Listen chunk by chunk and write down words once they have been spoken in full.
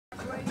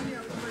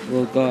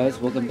Well guys,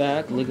 welcome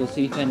back. Lego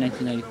City Fan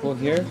 1994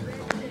 here.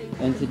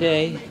 And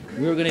today,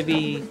 we're going to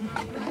be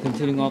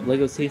continuing off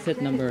Lego City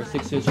set number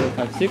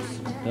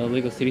 60056, the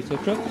Lego City tow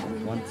truck,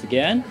 once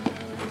again.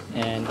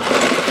 And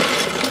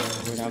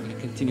we're now going to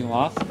continue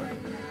off.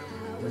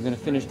 We're going to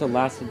finish the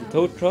last of the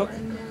tow truck.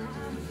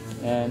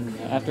 And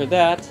after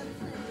that,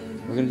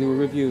 we're going to do a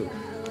review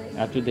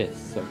after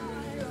this. So,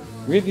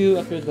 review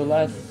after the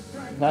last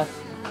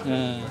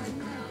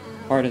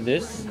part of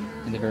this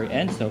in the very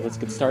end. So let's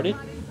get started.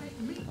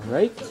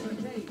 Alright.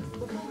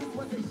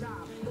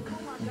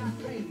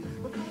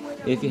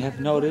 If you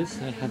have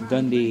noticed, I have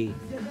done the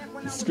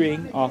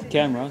string off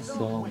camera,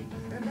 so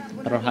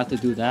I don't have to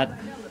do that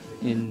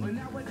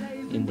in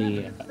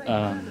the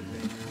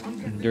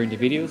during the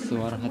video,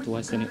 so I don't have to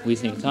waste any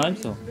time.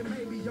 So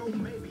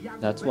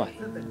that's why.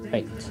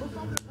 Right. So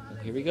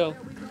here we go.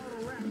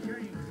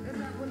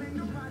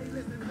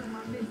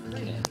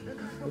 Okay.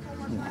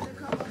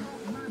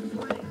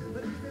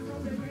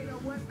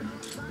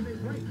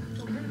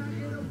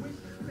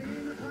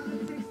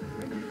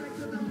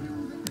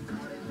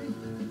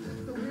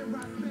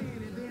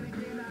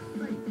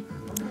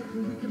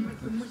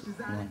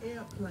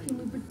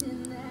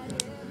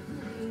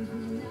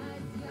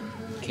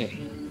 Okay.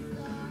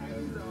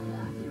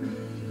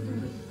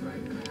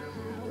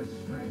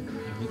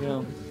 Here we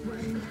go.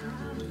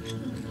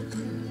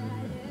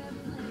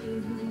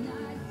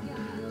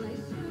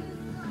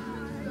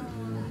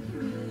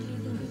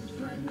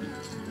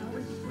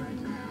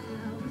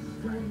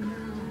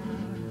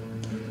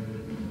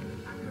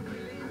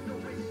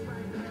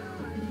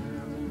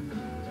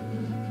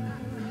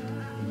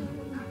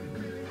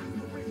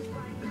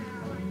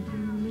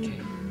 Okay.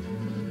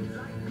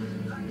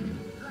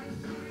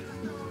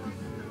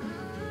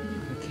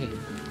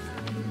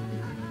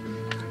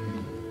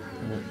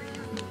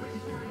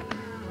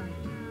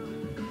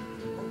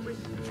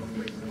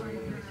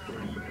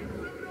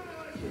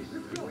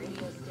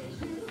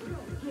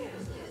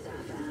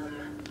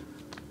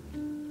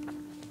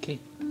 Okay.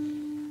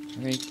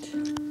 All right.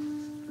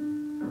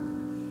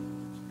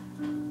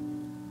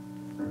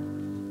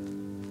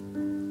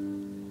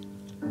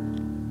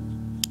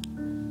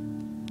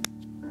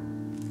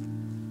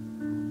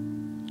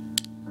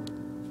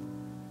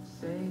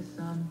 Say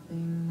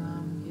something,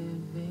 I'm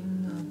giving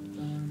up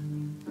on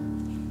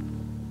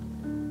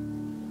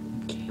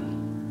Okay.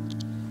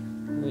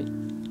 Wait.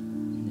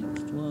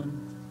 Next one. you.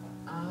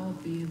 I'll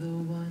be the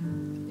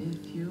one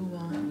if you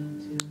want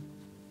me to.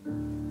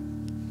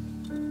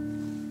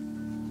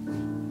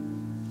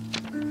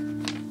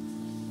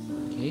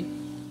 Okay.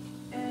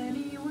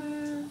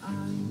 Anywhere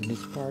I'm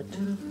This part.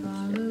 gonna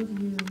follow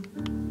you.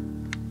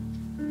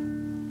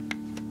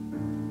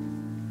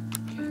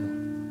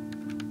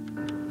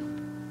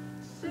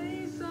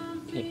 Say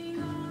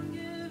something, I'm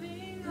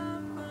giving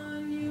up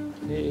on you.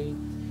 Okay.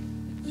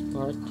 Next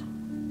part.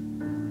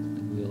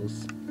 The wheels.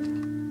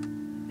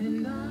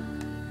 And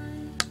I'm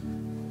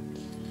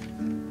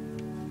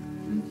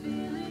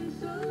feeling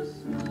so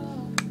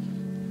small.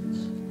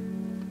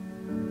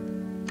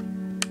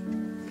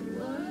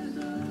 Was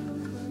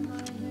over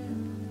my head.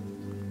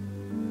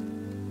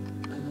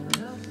 I know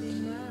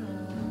nothing at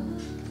all.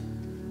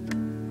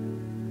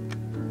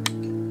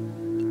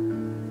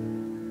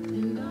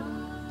 And I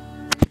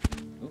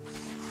Oops.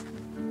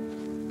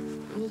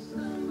 will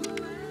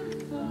stumble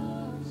and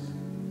fall.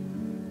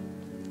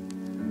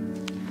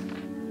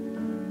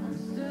 I'm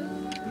still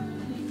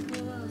learning to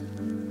love.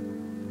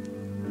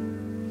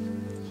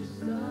 Just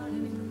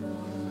starting to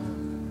fall.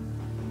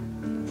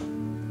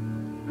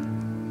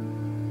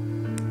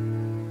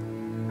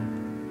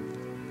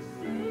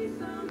 Say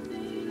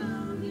something,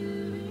 I'm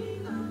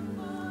giving up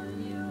on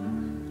you.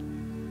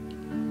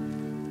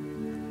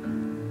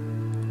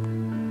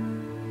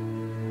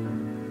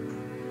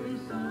 I'm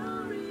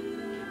sorry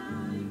that I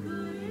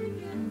couldn't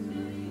get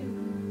to you.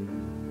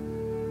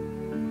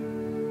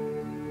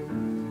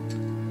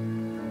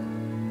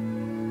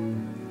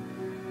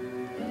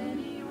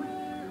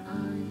 Anywhere I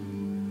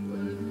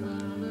would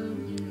follow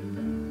you.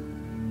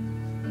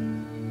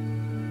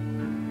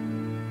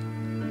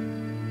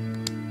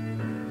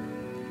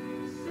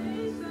 Say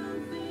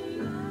something,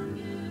 I'm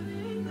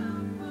giving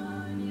up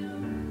on you.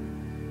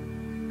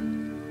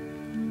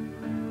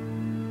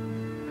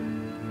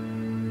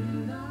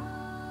 And I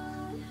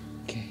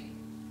Okay.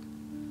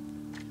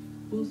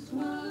 will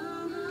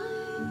swallow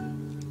my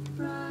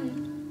pride.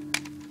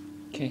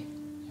 Okay.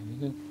 Here we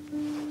go.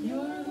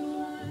 You're the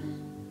one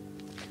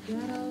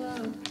that I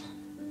love,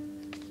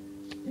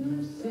 and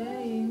I'm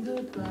saying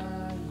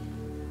goodbye.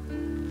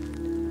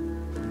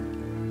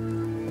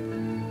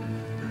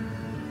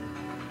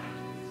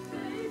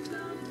 Say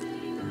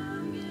something,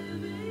 I'm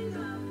giving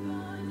up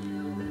on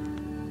you.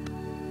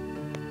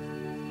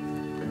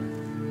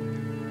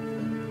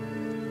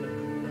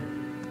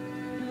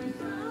 I'm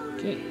sorry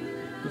Okay.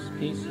 This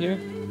piece here.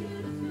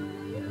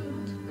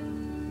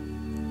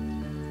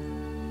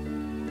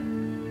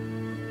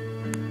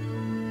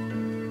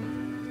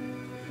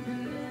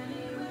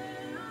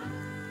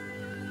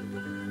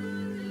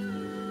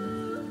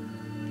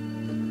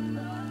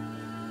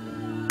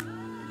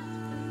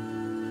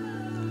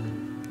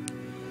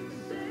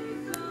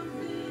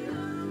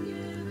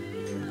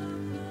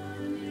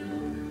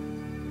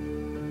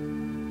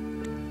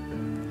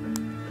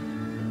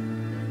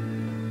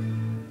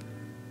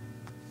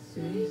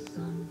 Say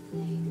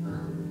something,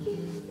 I'm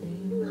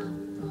giving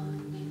up on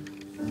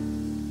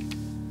you.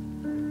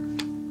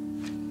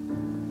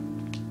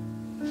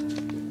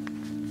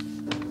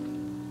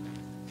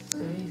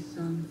 Say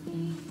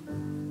something.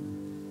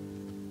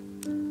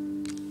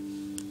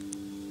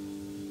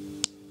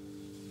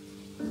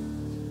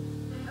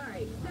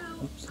 Alright,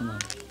 so Oops, hold on.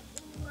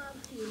 I love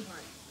theme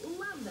parks.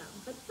 Love them.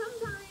 But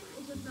sometimes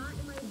it's just not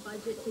in my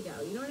budget to go.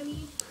 You know what I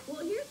mean? Well,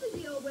 here's the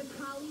deal with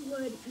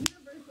Hollywood,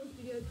 Universal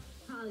Studios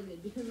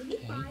Hollywood. Because when you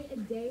buy a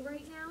day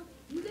right now,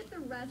 you get the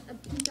rest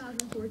of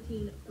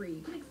 2014 free.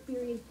 You can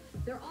experience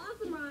their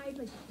awesome rides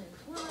like the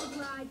Transformers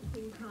ride,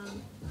 King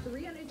Kong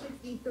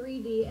 360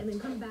 3D, and then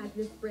come back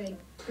this spring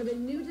for the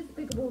new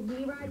Despicable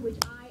Me ride, which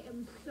I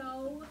am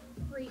so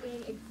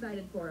freaking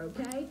excited for,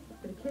 okay?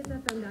 Go to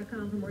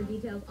kissfm.com for more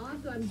details.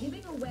 Also, I'm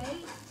giving away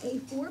a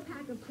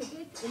 4-pack of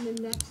tickets in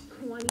the next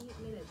 20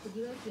 minutes. So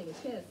be listening. It's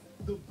Kiss.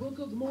 The Book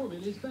of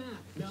Mormon is back,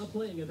 now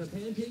playing at the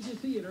Pantages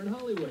Theater in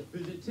Hollywood.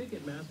 Visit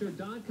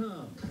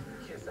Ticketmaster.com.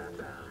 Kiss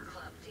FM.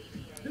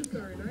 This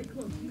Saturday night,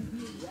 Club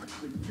TV, watch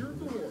the Year of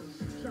the Horse,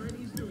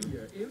 Chinese New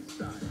Year in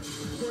style.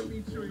 Join me,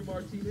 Chewy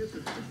Martinez,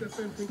 as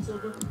 6FM takes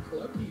over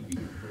Club TV.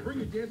 Bring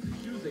your dancing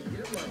shoes and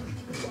get lucky.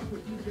 Rock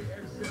with DJ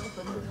XL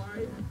from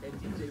Hawaii and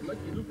DJ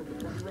Lucky Luke from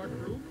the Party Rock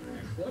Crew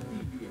at Club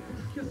TV.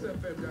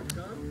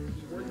 KissFM.com,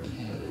 keyword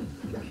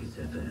Kiss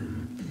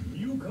FM.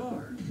 New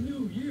car,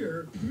 new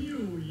year,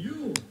 new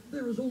you.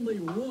 There is only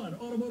one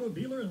automotive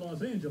dealer in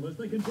Los Angeles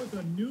that can put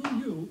the new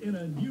you in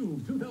a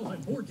new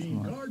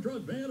 2014 car,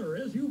 truck, van, or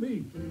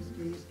SUV.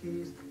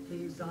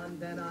 Keys on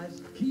Van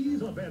Nuys.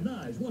 Keys on Van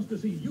Nuys wants to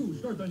see you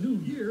start the new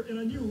year in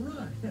a new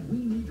ride. And we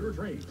need your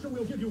trade. So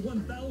we'll give you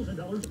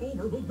 $1,000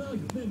 over book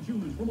value. Then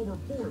choose from over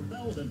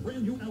 4,000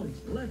 brand new Audis,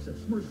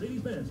 Lexus,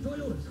 Mercedes-Benz,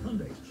 Toyotas,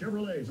 Hyundais,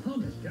 Chevrolets,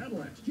 Hondas,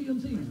 Cadillacs,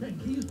 GMCs,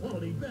 and Keys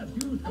quality best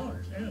used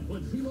cars. And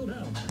put zero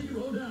down.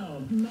 Zero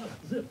down. Not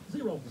zip.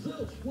 Zero.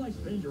 Zilch. Why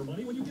spend your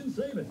money when you can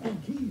save it?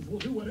 And Keys will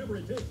do whatever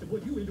it takes to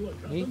put you into a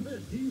custom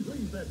fit. Keys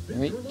leaves that fit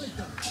your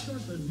lifestyle.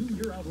 Start the new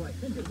year outright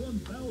and get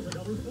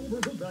 $1,000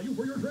 over book value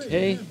for your trade.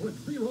 Okay. And put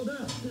zero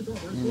down. This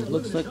offer is And for it a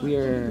looks limited like we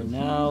time. are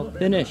now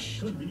finished.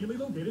 Conveniently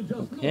located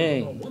just north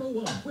Okay. of the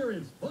 101, where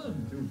it's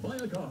fun to buy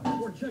a car.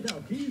 Or check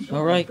out Keys.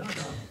 All right.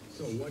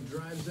 So what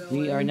drives LA?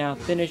 We are now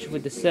finished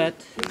with the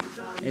set,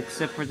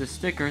 except for the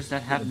stickers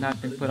that have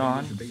not been put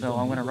on. So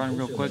I'm gonna run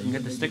real quick and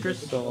get the stickers.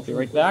 So I'll be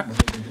right back.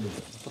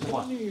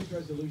 Some New Year's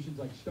resolutions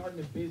like starting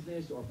a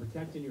business or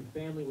protecting your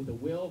family with a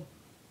will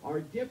are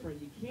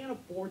different. You can't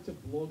afford to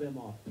blow them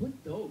off. Put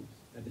those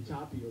at the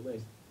top of your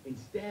list.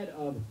 Instead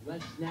of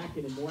less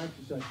snacking and more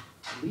exercise,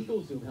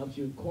 LegalZoom helps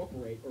you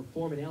incorporate or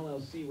form an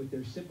LLC with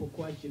their simple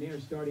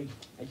questionnaire starting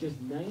at just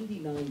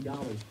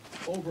 $99.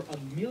 Over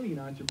 1 million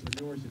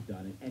entrepreneurs have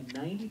done it, and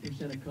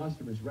 90% of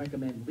customers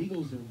recommend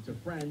LegalZoom to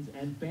friends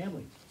and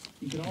family.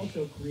 You can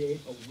also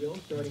create a will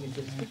starting at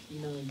just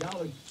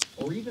 $69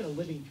 or even a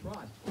living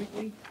trust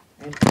quickly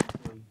and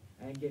easily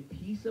and get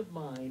peace of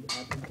mind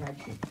and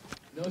protection.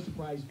 No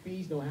surprise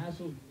fees, no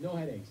hassles, no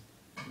headaches.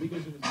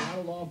 LegalZoom is not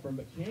a law firm,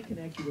 but can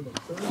connect you with a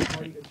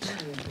third-party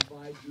attorney and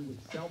provide you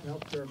with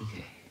self-help services.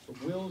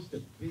 From wills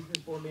to business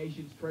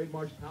formations,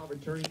 trademarks, power of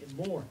attorney,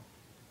 and more.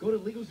 Go to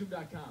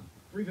LegalZoom.com.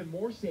 For even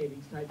more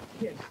savings, type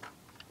KISS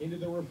into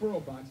the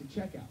referral box at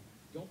checkout.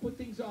 Don't put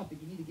things off that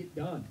you need to get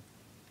done.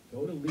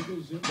 Go to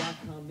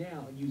LegalZoom.com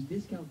now and use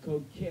discount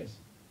code KISS.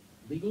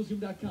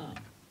 LegalZoom.com.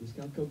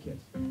 Discount code KISS.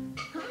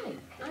 Hi,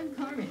 I'm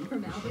Carmen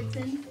from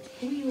Albertsons.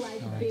 We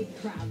like big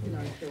crowds in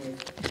our stores.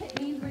 It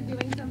means we're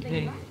doing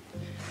something right.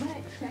 But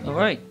check All out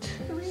right.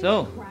 three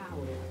So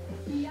crowd.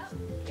 Yep,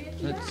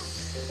 it's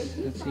let's If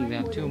you see. find We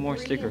have more 2 than more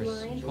 3 in stickers.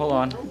 line, Hold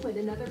on. we'll open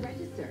another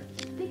register.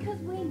 Because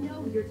we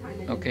know your time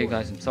is Okay, important.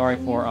 guys. I'm sorry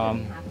And for you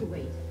don't have to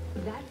wait.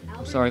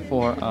 That's sorry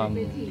for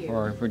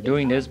Albertsons for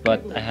doing this,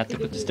 but I had to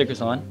put the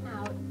stickers on.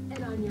 Out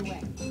and on your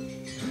way.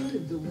 Good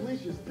and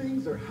delicious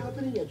things are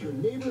happening at your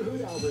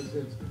neighborhood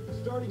Albertsons.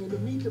 Starting in the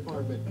meat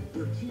department,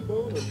 your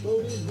T-bone or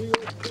bone-in New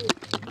York steak,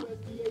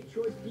 USDA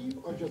choice beef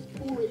are just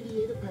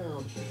 $4.88 a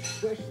pound.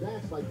 Fresh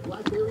snacks like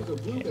blackberries or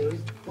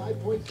blueberries,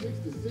 5.6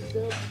 to 6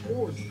 ounce,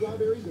 or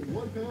strawberries in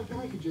 1-pound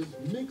packages.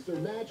 Mix or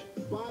match,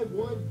 buy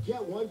one,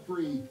 get one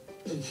free.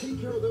 And take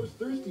care of those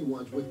thirsty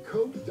ones with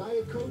Coke,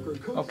 Diet Coke, or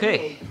Coke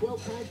Okay. Zero,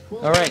 12 pack,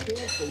 12 All right.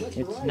 cans, select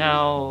It's variety,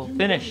 now $2.97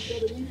 finished.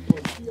 each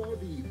plus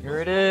CRV. Here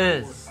it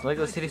is.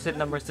 Lego City Set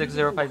number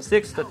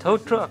 6056, the tow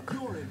truck.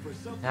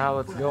 Now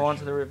let's go on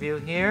to the review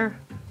here.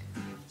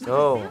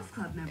 So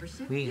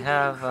we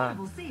have.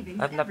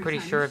 I'm not pretty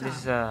sure if this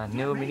is a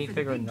new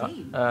minifigure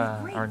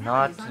or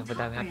not, but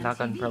I have not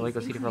gotten for Lego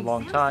City for a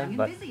long time.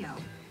 But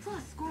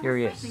here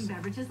he is.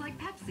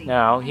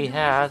 Now he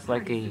has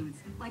like a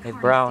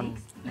brown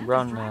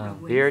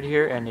beard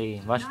here and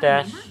a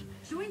mustache.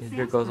 His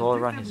beard goes all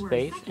around his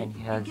face, and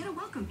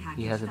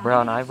he has a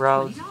brown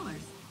eyebrows,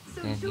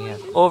 and he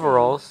has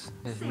overalls.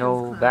 There's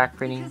no back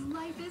printing,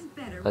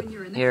 but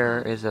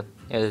here is a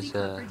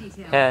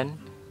hen,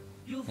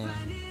 and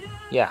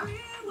yeah,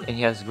 and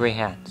he has gray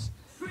hands.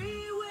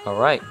 All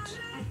right.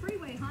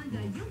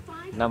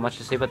 Not much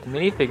to say about the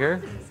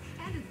minifigure.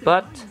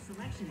 But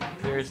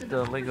here's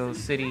the Lego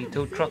City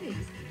tow truck,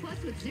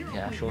 the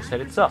actual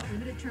set itself.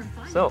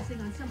 So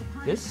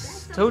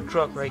this tow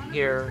truck right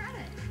here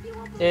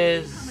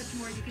it's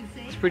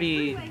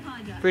pretty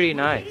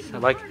nice. I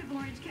like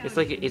it's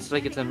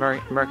like it's an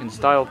American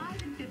style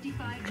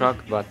truck,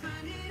 but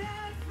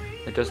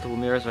adjustable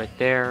mirrors right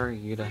there.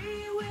 You get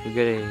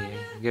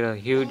a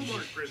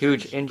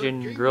huge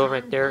engine grill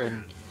right there,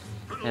 and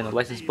a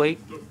license plate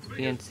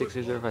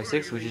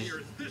PN60056, which is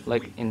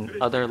like in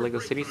other Lego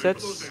City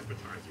sets.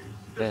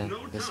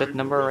 The set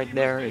number right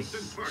there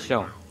is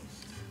shown.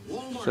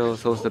 So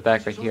is the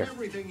back right here.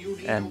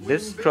 And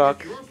this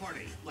truck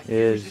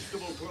is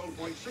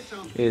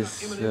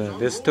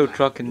this tow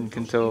truck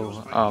can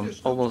tow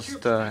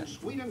almost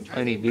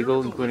any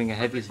vehicle, including the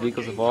heaviest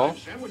vehicles of all.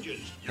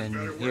 And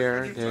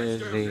here there is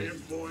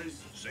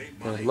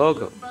the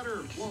logo,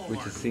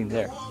 which is seen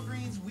there.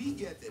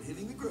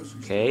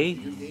 Okay,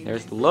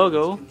 there's the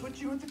logo.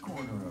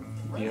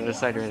 The other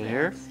side right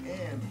here,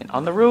 and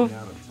on the roof,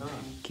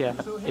 yeah,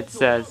 it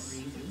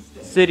says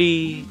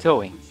City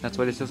Towing. That's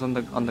what it says on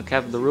the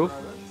cab of the roof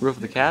of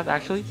the cab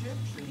actually.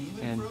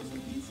 And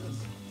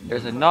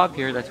there's a knob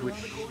here that's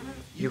which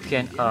you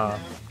can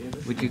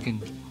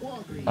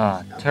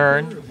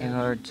turn in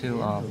order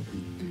to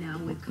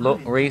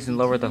raise and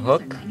lower the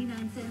hook.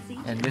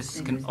 And this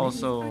can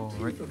also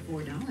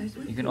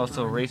you can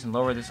also raise and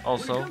lower this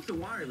also.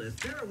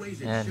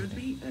 And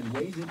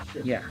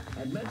yeah,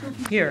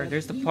 here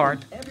there's the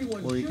part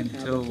where you can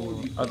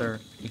tow other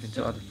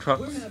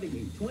trucks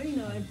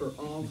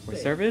for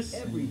service.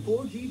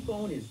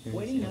 There's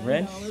a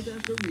wrench,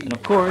 and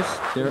of course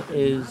there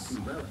is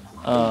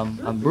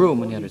a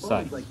broom on the other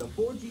side.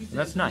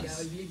 That's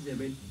nice.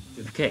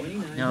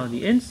 Okay, now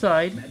the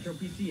inside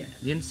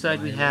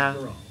we have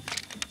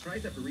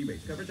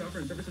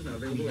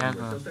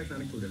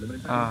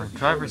a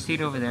driver's seat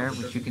over there,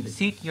 which you can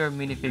seat your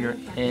minifigure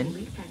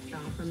in.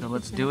 So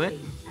let's do it.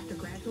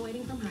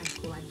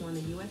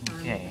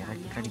 Okay, I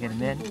try to get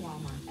him in.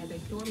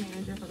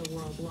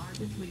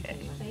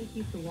 Okay.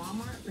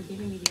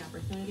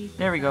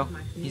 There we go.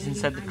 He's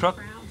inside the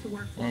truck,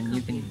 and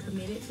you can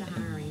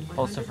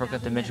also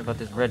forgot to mention about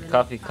this red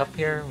coffee cup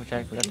here, which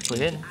I forgot to put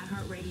in.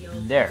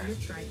 And there.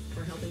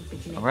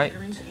 Alright,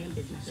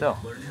 so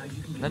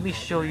let me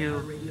show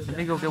you. Let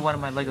me go get one of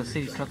my Lego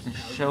City trucks and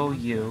show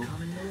you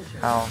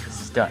how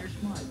this is done.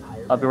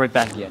 I'll be right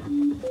back again.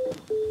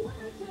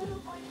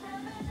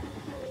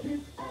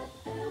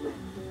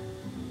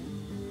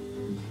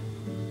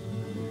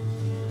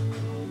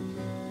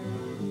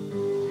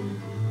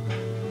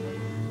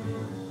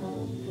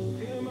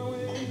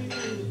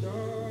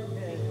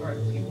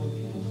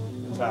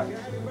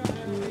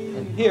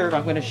 And here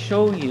I'm going to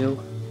show you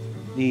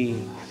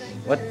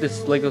what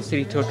this Lego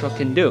City tow truck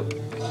can do.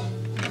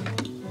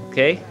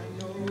 Okay,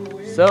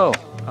 so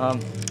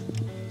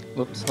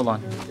whoops, hold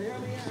on.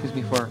 Excuse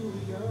me for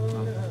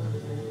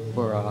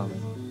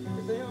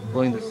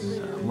blowing this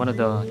one of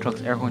the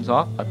truck's air horns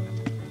off. But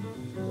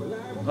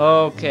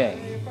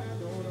okay,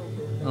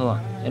 hold on,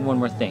 and one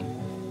more thing.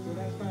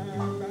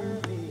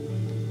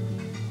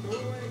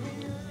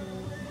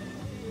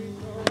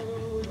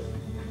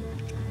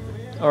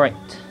 All right,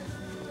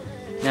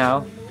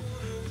 now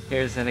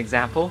here's an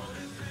example.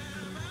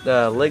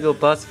 The Lego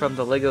bus from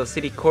the Lego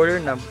City Quarter,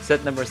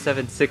 set number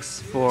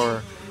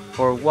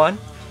 76441,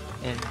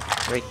 and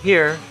right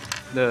here,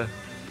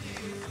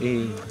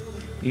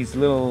 these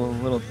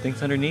little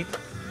things underneath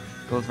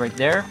goes right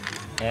there,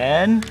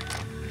 and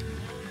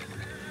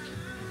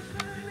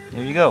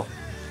there you go.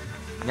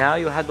 Now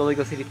you have the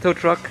Lego City tow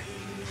truck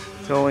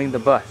towing the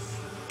bus.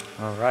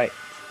 All right.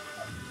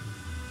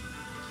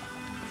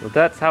 So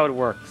that's how it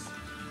works.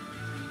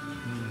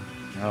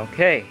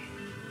 Okay.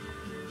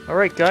 All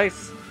right,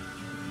 guys.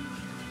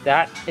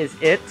 That is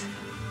it.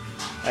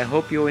 I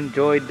hope you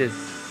enjoyed this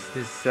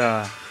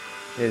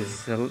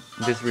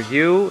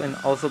review and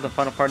also the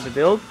final part of the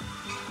build.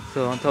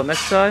 So until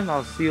next time,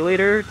 I'll see you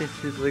later. This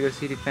is Lego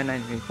City Fan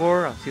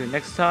 924. I'll see you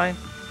next time.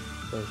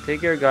 So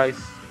take care, guys.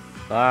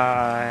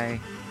 Bye.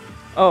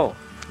 Oh,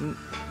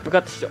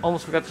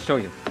 almost forgot to show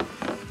you.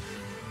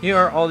 Here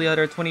are all the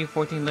other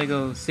 2014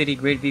 Lego City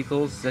Great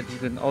Vehicles that you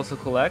can also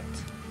collect.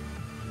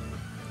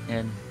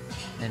 And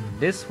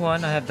this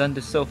one, I have done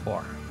this so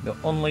far. The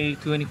only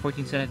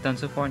 2014 set I've done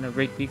so far in the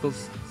Great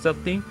Vehicles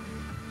sub-theme.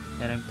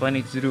 And I'm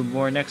planning to do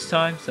more next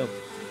time. So,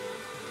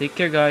 take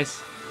care guys.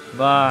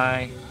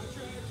 Bye.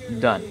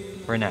 Done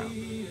for now.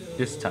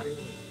 This time.